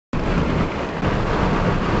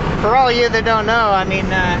For all you that don't know, I mean,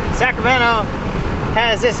 Sacramento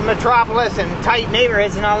has this metropolis and tight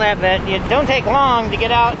neighborhoods and all that, but it don't take long to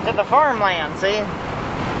get out to the farmland, see?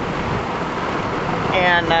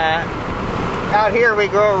 And out here we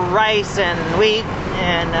grow rice and wheat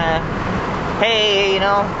and hay, you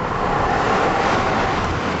know,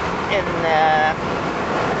 in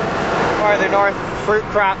farther north, fruit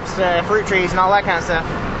crops, fruit trees and all that kind of stuff.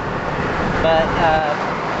 But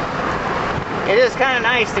it is kind of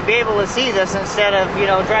nice to be able to see this instead of, you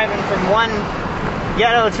know, driving from one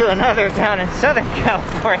ghetto to another down in Southern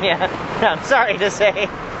California. I'm sorry to say.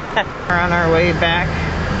 We're on our way back,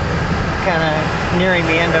 kind of nearing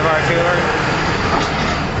the end of our tour.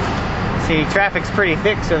 See, traffic's pretty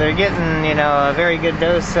thick, so they're getting, you know, a very good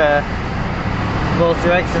dose both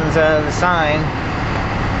directions of the sign.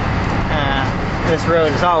 This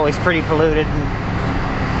road is always pretty polluted,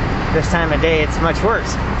 and this time of day it's much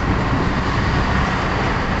worse.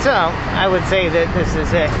 So, I would say that this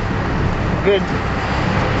is a good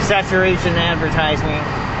saturation advertising.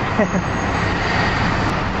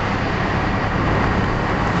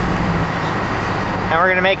 And we're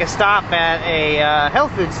going to make a stop at a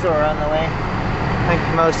health food store on the way. I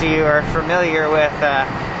think most of you are familiar with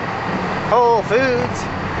Whole Foods.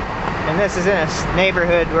 And this is in a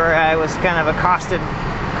neighborhood where I was kind of accosted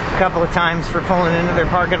a couple of times for pulling into their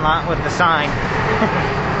parking lot with the sign.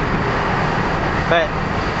 But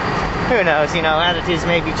who knows, you know, attitudes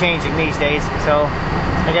may be changing these days, so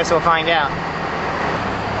I guess we'll find out.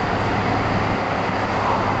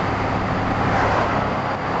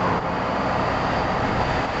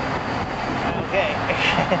 Okay.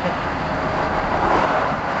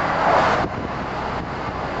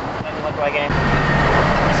 Doesn't look like it.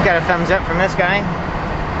 Just got a thumbs up from this guy.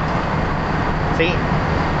 See?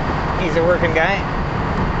 He's a working guy.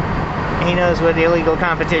 He knows what illegal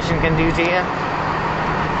competition can do to you.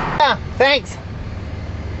 Yeah, thanks.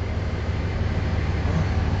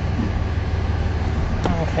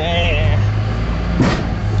 Okay.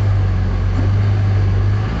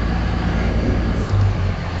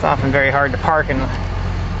 It's often very hard to park in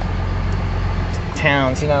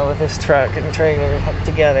towns, you know, with this truck and trailer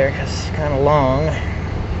together because it's kind of long.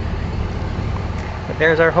 But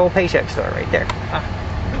there's our whole paycheck store right there.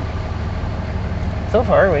 So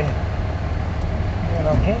far, we're doing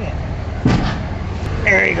okay.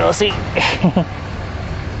 There you go, see?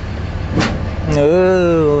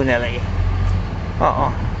 No, Nelly.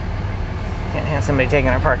 Uh-oh. Can't have somebody taking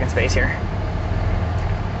our parking space here.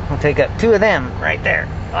 We'll take up 2 of them right there.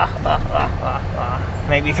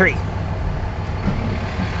 Maybe 3.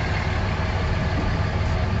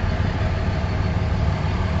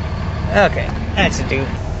 Okay, that should do.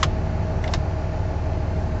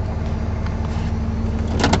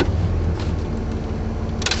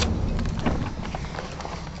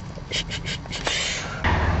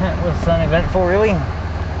 That was uneventful, really.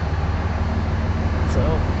 So,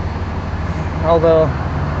 although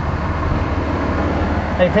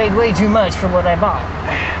I paid way too much for what I bought.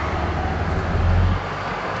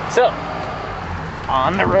 So,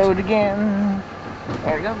 on the road again.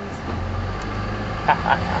 There it goes.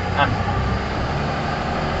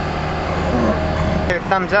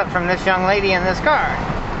 Thumbs up from this young lady in this car.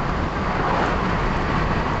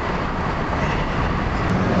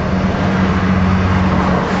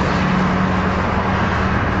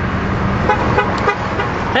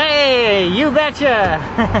 Hey, you betcha!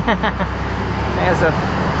 There's a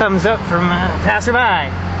thumbs up from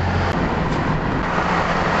passerby.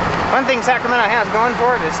 One thing Sacramento has going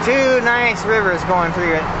for it is 2 nice rivers going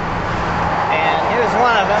through it. And here's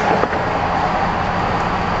one of them.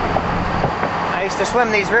 I used to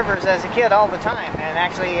swim these rivers as a kid all the time, and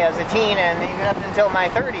actually as a teen and even up until my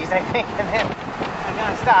 30s, I think, and then I'm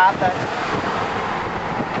gonna stop, but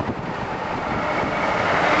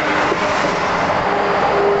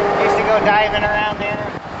I used to go diving around there,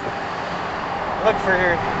 look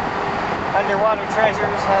for underwater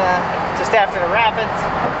treasures just after the rapids.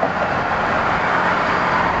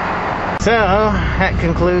 So, that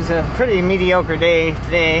concludes a pretty mediocre day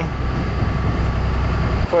today.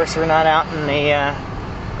 Of course, we're not out in the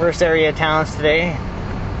worst area of towns today.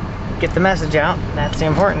 Get the message out, that's the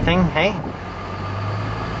important thing, hey?